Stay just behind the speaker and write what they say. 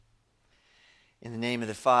In the name of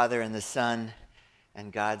the Father, and the Son,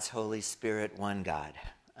 and God's Holy Spirit, one God.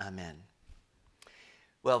 Amen.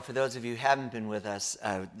 Well, for those of you who haven't been with us,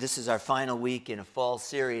 this is our final week in a fall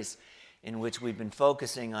series in which we've been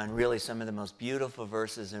focusing on really some of the most beautiful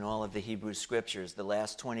verses in all of the Hebrew Scriptures, the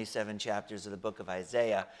last 27 chapters of the book of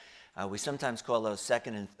Isaiah. We sometimes call those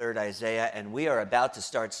second and third Isaiah, and we are about to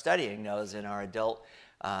start studying those in our Adult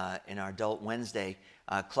Wednesday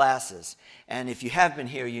classes. And if you have been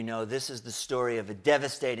here, you know this is the story of a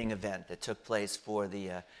devastating event that took place for the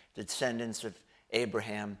descendants of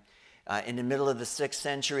Abraham. In the middle of the 6th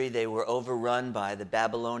century, they were overrun by the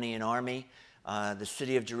Babylonian army. The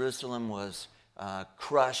city of Jerusalem was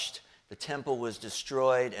crushed. The temple was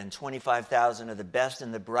destroyed, and 25,000 of the best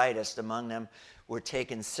and the brightest among them were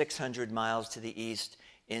taken 600 miles to the east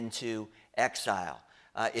into exile.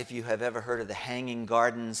 If you have ever heard of the Hanging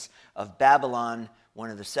Gardens of Babylon, one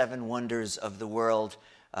of the 7 wonders of the world,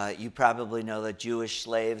 you probably know that Jewish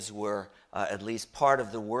slaves were at least part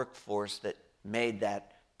of the workforce that made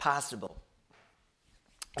that possible.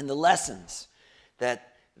 And the lessons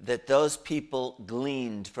that those people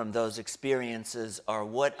gleaned from those experiences are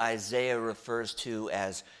what Isaiah refers to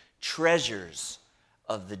as treasures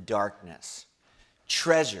of the darkness.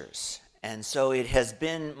 Treasures. And so it has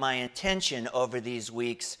been my intention over these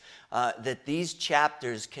weeks that these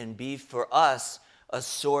chapters can be for us a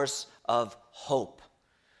source of hope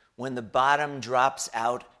when the bottom drops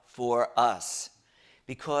out for us.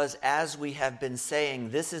 Because as we have been saying,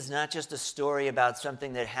 this is not just a story about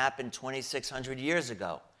something that happened 2,600 years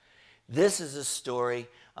ago. This is a story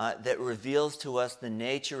that reveals to us the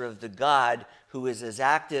nature of the God who is as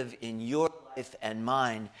active in your life and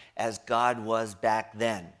mine as God was back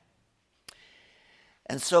then.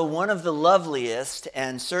 And so one of the loveliest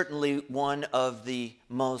and certainly one of the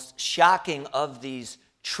most shocking of these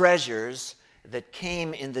treasures that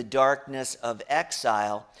came in the darkness of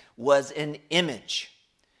exile was an image.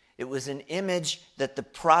 It was an image that the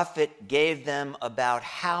prophet gave them about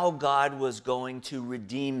how God was going to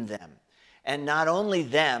redeem them. And not only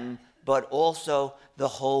them, but also the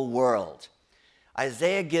whole world.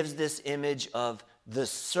 Isaiah gives this image of the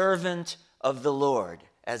servant of the Lord.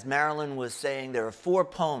 As Marilyn was saying, there are 4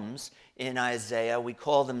 poems in Isaiah. We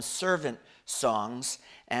call them servant songs.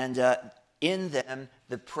 And in them,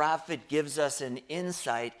 the prophet gives us an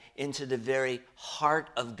insight into the very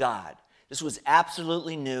heart of God. This was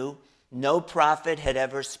absolutely new. No prophet had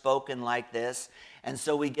ever spoken like this. And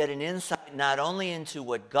so we get an insight not only into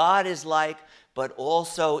what God is like, but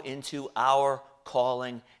also into our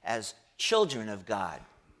calling as children of God.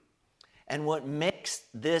 And what makes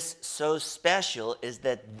this so special is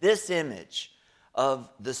that this image of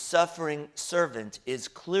the suffering servant is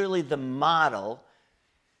clearly the model,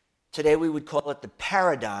 today we would call it the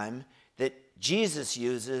paradigm, that Jesus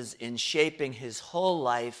uses in shaping his whole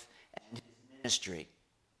life and his ministry.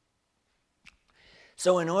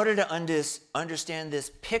 So in order to understand this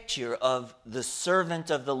picture of the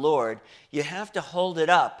servant of the Lord, you have to hold it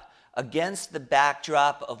up against the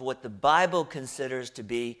backdrop of what the Bible considers to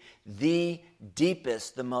be the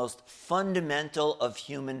deepest, the most fundamental of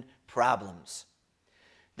human problems.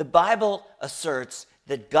 The Bible asserts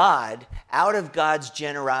that God, out of God's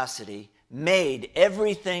generosity, made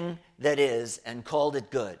everything that is and called it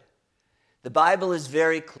good. The Bible is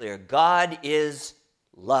very clear. God is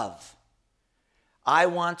love. I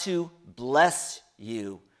want to bless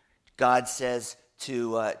you, God says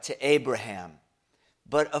to Abraham.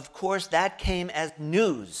 But of course, that came as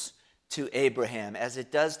news to Abraham, as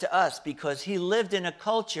it does to us, because he lived in a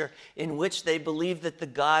culture in which they believed that the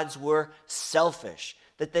gods were selfish,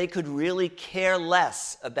 that they could really care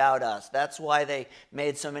less about us. That's why they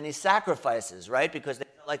made so many sacrifices, right? Because they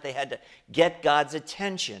felt like they had to get God's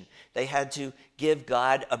attention. They had to give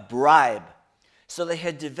God a bribe. So they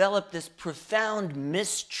had developed this profound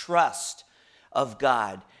mistrust of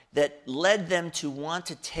God that led them to want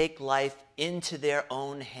to take life into their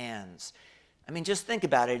own hands. I mean, just think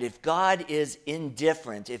about it. If God is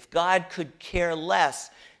indifferent, if God could care less,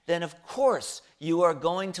 then of course you are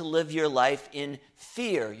going to live your life in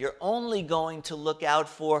fear. You're only going to look out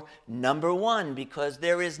for number one, because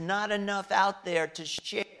there is not enough out there to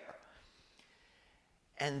share.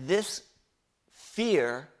 And this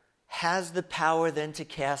fear has the power then to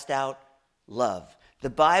cast out love. The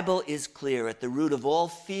Bible is clear. At the root of all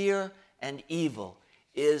fear and evil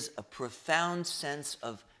is a profound sense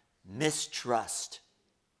of mistrust.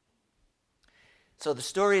 So the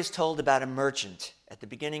story is told about a merchant at the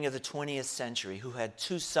beginning of the 20th century who had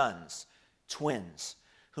 2 sons, twins,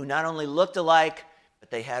 who not only looked alike, but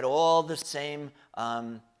they had all the same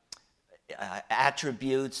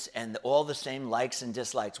attributes and all the same likes and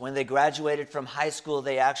dislikes. When they graduated from high school,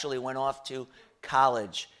 they actually went off to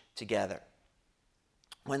college together.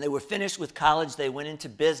 When they were finished with college, they went into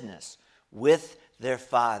business with their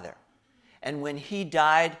father. And when he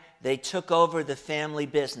died, they took over the family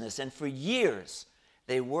business. And for years,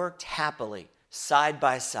 they worked happily, side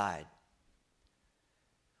by side.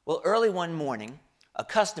 Well, early one morning, a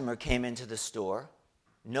customer came into the store.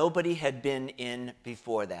 Nobody had been in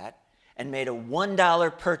before that, and made a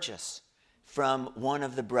 $1 purchase from one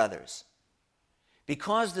of the brothers.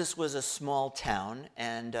 Because this was a small town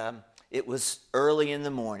and it was early in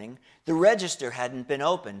the morning, the register hadn't been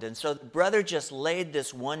opened. And so the brother just laid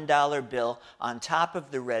this $1 bill on top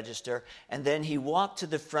of the register, and then he walked to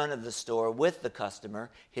the front of the store with the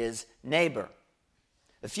customer, his neighbor.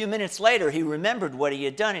 A few minutes later, he remembered what he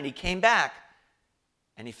had done, and he came back,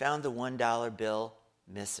 and he found the $1 bill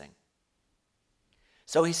missing.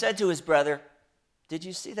 So he said to his brother, "Did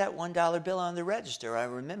you see that $1 bill on the register? I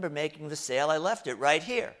remember making the sale. I left it right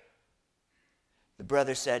here." The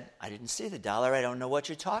brother said, "I didn't see the dollar. I don't know what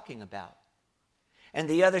you're talking about." And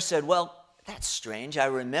the other said, "Well, that's strange. I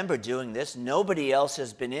remember doing this. Nobody else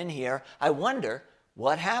has been in here. I wonder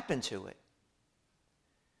what happened to it."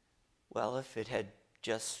 Well, if it had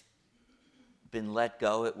just been let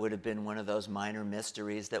go, it would have been one of those minor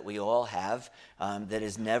mysteries that we all have that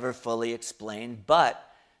is never fully explained. But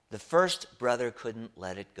the first brother couldn't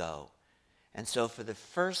let it go. And so for the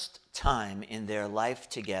first time in their life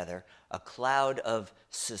together, a cloud of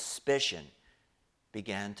suspicion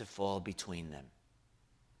began to fall between them.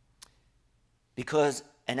 Because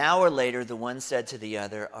an hour later, the one said to the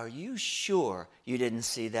other, "Are you sure you didn't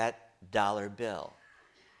see that dollar bill?"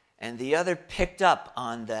 And the other picked up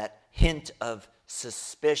on that hint of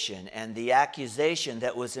suspicion and the accusation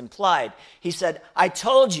that was implied. He said, "I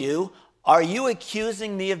told you, are you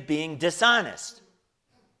accusing me of being dishonest?"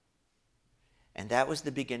 And that was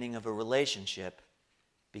the beginning of a relationship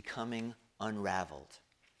becoming unraveled.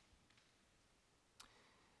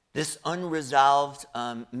 This unresolved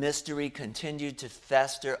mystery continued to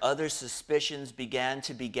fester. Other suspicions began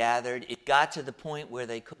to be gathered. It got to the point where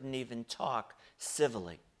they couldn't even talk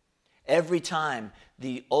civilly. Every time,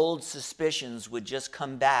 the old suspicions would just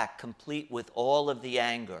come back, complete with all of the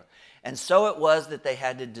anger. And so it was that they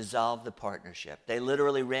had to dissolve the partnership. They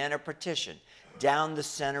literally ran a petition down the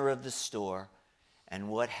center of the store, and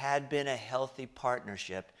what had been a healthy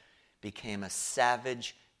partnership became a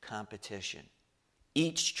savage competition,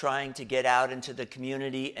 each trying to get out into the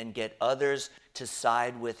community and get others to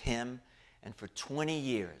side with him. And for 20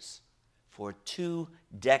 years, for 2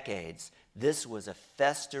 decades, this was a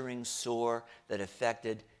festering sore that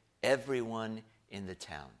affected everyone in the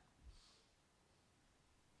town.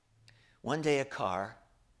 One day, a car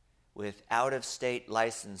with out-of-state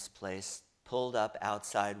license plates pulled up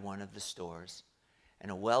outside one of the stores, and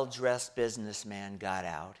a well-dressed businessman got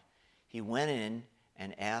out. He went in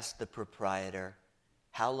and asked the proprietor,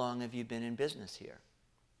 "How long have you been in business here?"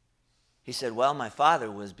 He said, "Well, my father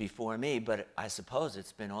was before me, but I suppose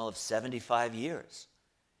it's been all of 75 years.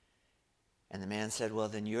 And the man said, "Well,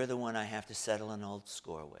 then you're the one I have to settle an old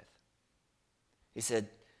score with." He said,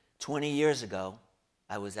 20 years ago,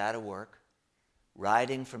 I was out of work,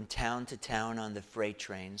 riding from town to town on the freight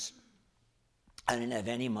trains. I didn't have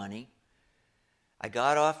any money. I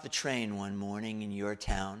got off the train one morning in your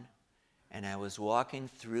town, and I was walking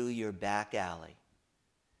through your back alley.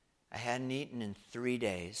 I hadn't eaten in 3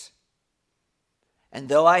 days. And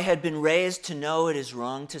though I had been raised to know it is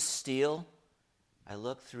wrong to steal, I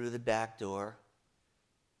looked through the back door.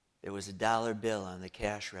 There was a $1 bill on the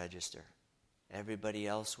cash register. Everybody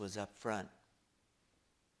else was up front.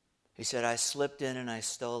 He said, I slipped in and I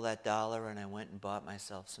stole that $1 and I went and bought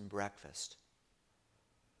myself some breakfast.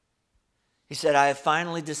 He said, I have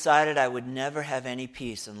finally decided I would never have any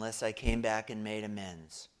peace unless I came back and made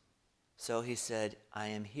amends. So he said, I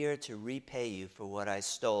am here to repay you for what I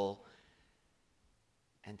stole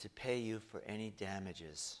and to pay you for any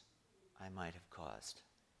damages I might have caused.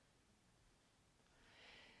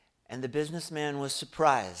 And the businessman was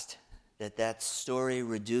surprised that that story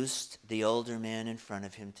reduced the older man in front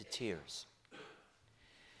of him to tears.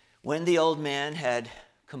 When the old man had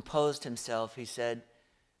composed himself, he said,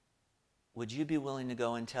 would you be willing to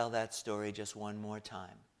go and tell that story just one more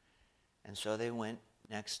time? And so they went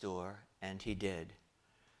next door, and he did.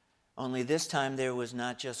 Only this time there was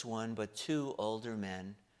not just one, but 2 older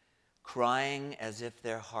men crying as if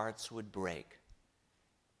their hearts would break,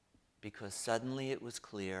 because suddenly it was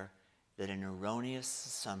clear that an erroneous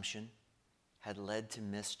assumption had led to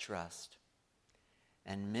mistrust,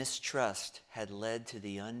 and mistrust had led to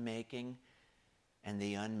the unmaking and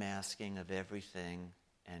the unmasking of everything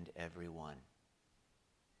and everyone.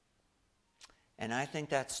 And I think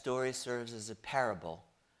that story serves as a parable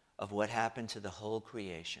of what happened to the whole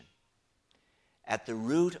creation. At the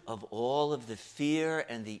root of all of the fear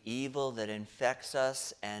and the evil that infects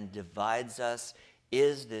us and divides us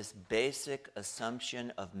is this basic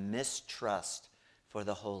assumption of mistrust for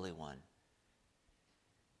the Holy One.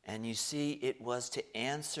 And you see, it was to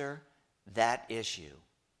answer that issue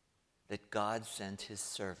that God sent his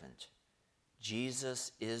servant.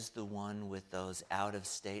 Jesus is the one with those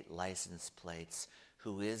out-of-state license plates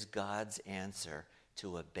who is God's answer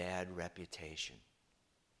to a bad reputation.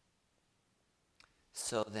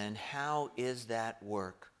 So then, how is that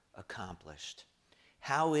work accomplished?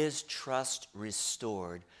 How is trust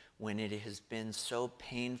restored when it has been so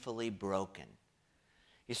painfully broken?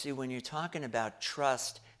 You see, when you're talking about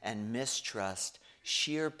trust and mistrust,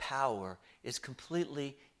 sheer power is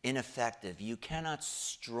completely ineffective. You cannot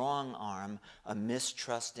strong-arm a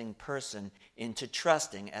mistrusting person into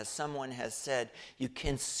trusting. As someone has said, you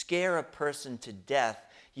can scare a person to death.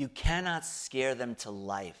 You cannot scare them to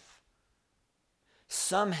life.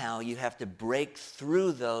 Somehow you have to break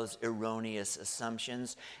through those erroneous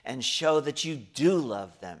assumptions and show that you do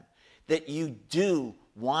love them, that you do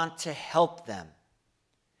want to help them.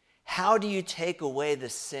 How do you take away the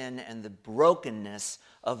sin and the brokenness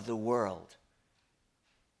of the world?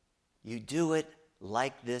 You do it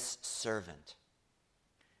like this servant,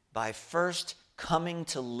 by first coming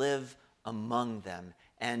to live among them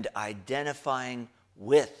and identifying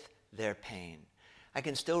with their pain. I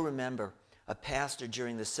can still remember a pastor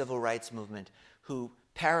during the civil rights movement who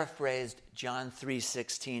paraphrased John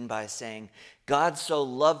 3:16 by saying, God so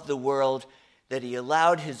loved the world that he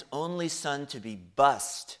allowed his only son to be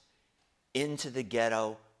bussed into the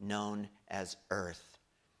ghetto known as Earth.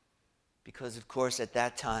 Because, of course, at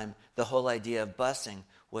that time, the whole idea of busing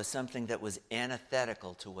was something that was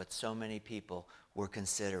antithetical to what so many people were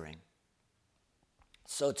considering.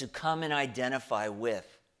 So to come and identify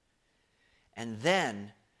with, and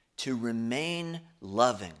then to remain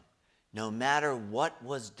loving, no matter what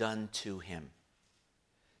was done to him.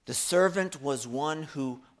 The servant was one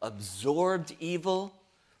who absorbed evil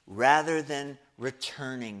rather than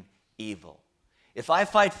returning evil. If I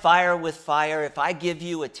fight fire with fire, if I give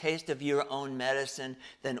you a taste of your own medicine,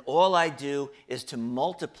 then all I do is to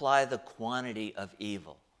multiply the quantity of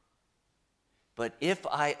evil. But if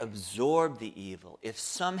I absorb the evil, if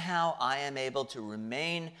somehow I am able to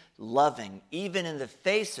remain loving, even in the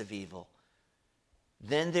face of evil,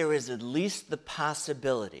 then there is at least the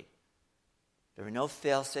possibility. There are no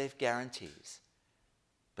fail-safe guarantees,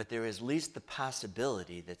 but there is at least the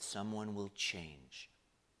possibility that someone will change.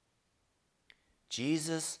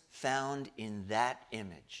 Jesus found in that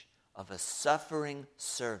image of a suffering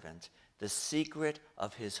servant the secret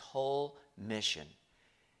of his whole mission,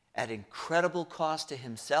 at incredible cost to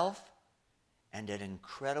himself and at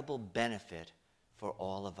incredible benefit for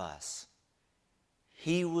all of us.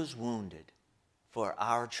 He was wounded for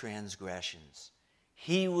our transgressions.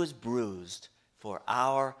 He was bruised for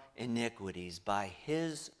our iniquities. By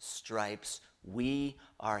his stripes we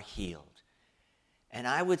are healed. And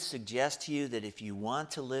I would suggest to you that if you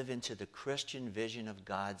want to live into the Christian vision of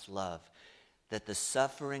God's love, that the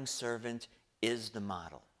suffering servant is the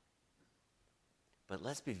model. But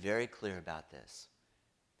let's be very clear about this.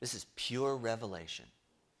 This is pure revelation.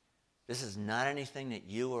 This is not anything that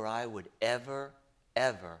you or I would ever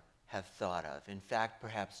have thought of. In fact,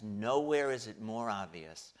 perhaps nowhere is it more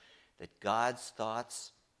obvious that God's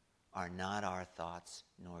thoughts are not our thoughts,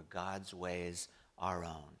 nor God's ways our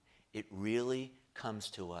own. It really comes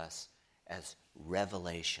to us as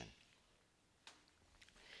revelation.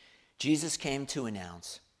 Jesus came to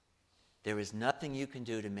announce, there is nothing you can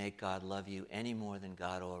do to make God love you any more than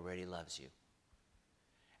God already loves you.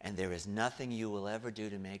 And there is nothing you will ever do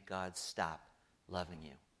to make God stop loving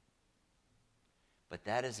you. But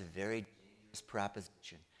that is a very dangerous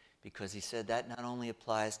proposition, because he said that not only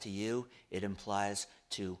applies to you, it applies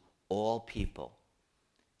to all people.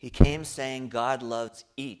 He came saying God loves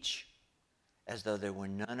each, as though there were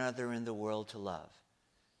none other in the world to love.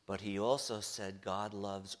 But he also said God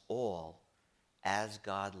loves all as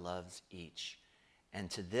God loves each. And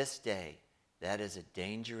to this day, that is a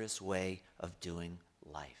dangerous way of doing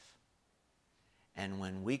life. And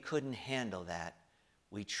when we couldn't handle that,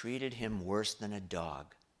 we treated him worse than a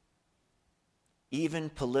dog. Even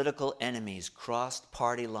political enemies crossed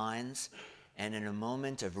party lines, and in a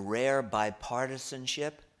moment of rare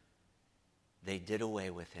bipartisanship, they did away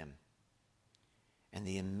with him. And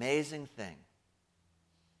the amazing thing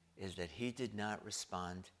is that he did not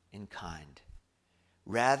respond in kind,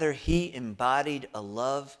 Rather, he embodied a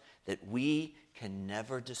love that we can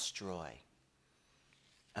never destroy.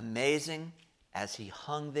 Amazing, as he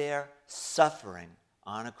hung there suffering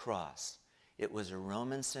on a cross, it was a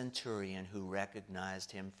Roman centurion who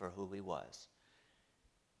recognized him for who he was.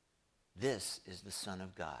 This is the Son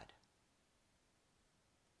of God.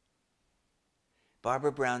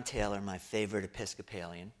 Barbara Brown Taylor, my favorite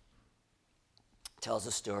Episcopalian, tells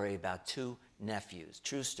a story about two nephews.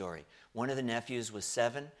 True story. One of the nephews was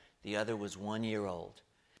 7, the other was 1 year old.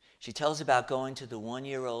 She tells about going to the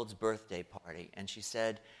 1-year-old's birthday party, and she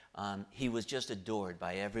said he was just adored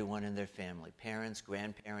by everyone in their family, parents,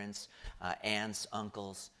 grandparents, aunts,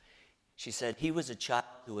 uncles. She said he was a child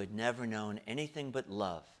who had never known anything but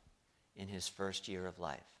love in his first year of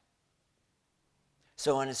life.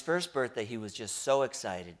 So on his first birthday, he was just so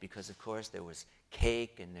excited because, of course, there was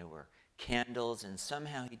cake and there were candles, and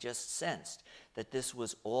somehow he just sensed that this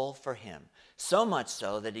was all for him. So much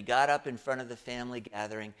so that he got up in front of the family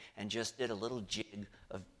gathering and just did a little jig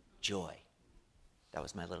of joy. That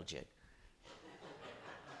was my little jig.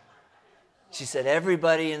 She said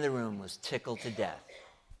everybody in the room was tickled to death.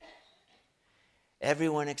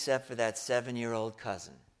 Everyone except for that 7-year-old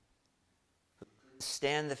cousin, who couldn't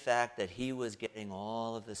stand the fact that he was getting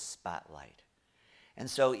all of the spotlight. And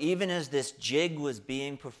so even as this jig was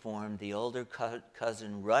being performed, the older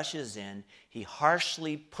cousin rushes in. He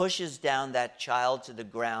harshly pushes down that child to the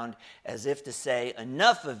ground as if to say,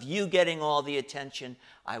 enough of you getting all the attention.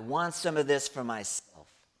 I want some of this for myself.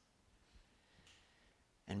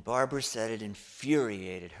 And Barbara said it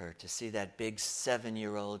infuriated her to see that big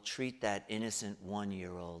 7-year-old treat that innocent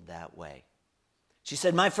 1-year-old that way. She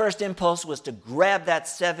said, my first impulse was to grab that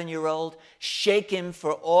 7-year-old, shake him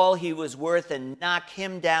for all he was worth, and knock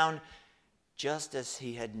him down just as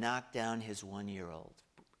he had knocked down his 1-year-old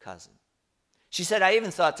cousin. She said, I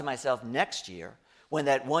even thought to myself, next year, when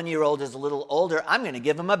that 1-year-old is a little older, I'm going to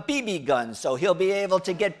give him a BB gun so he'll be able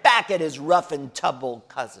to get back at his rough and tumble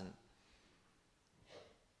cousin.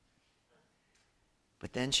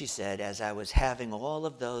 But then she said, as I was having all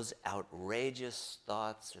of those outrageous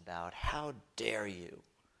thoughts about how dare you,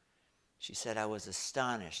 she said, I was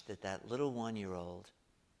astonished that that little 1-year-old,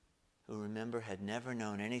 who remember had never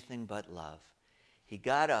known anything but love, he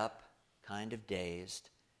got up, kind of dazed.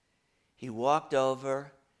 He walked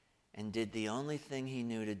over and did the only thing he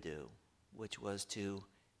knew to do, which was to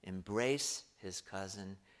embrace his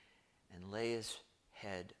cousin and lay his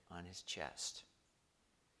head on his chest.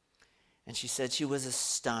 And she said she was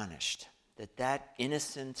astonished that that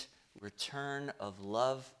innocent return of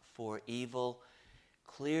love for evil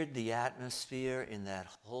cleared the atmosphere in that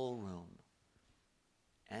whole room.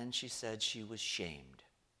 And she said she was shamed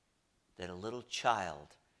that a little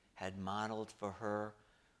child had modeled for her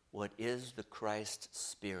what is the Christ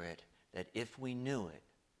Spirit that, if we knew it,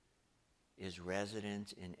 is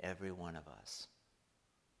resident in every one of us.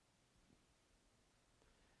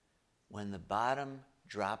 When the bottom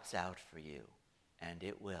drops out for you, and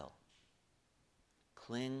it will,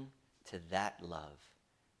 cling to that love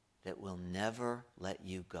that will never let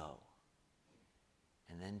you go,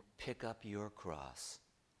 and then pick up your cross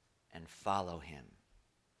and follow him,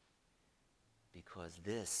 because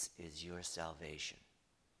this is your salvation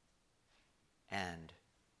and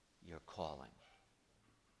your calling.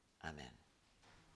 Amen.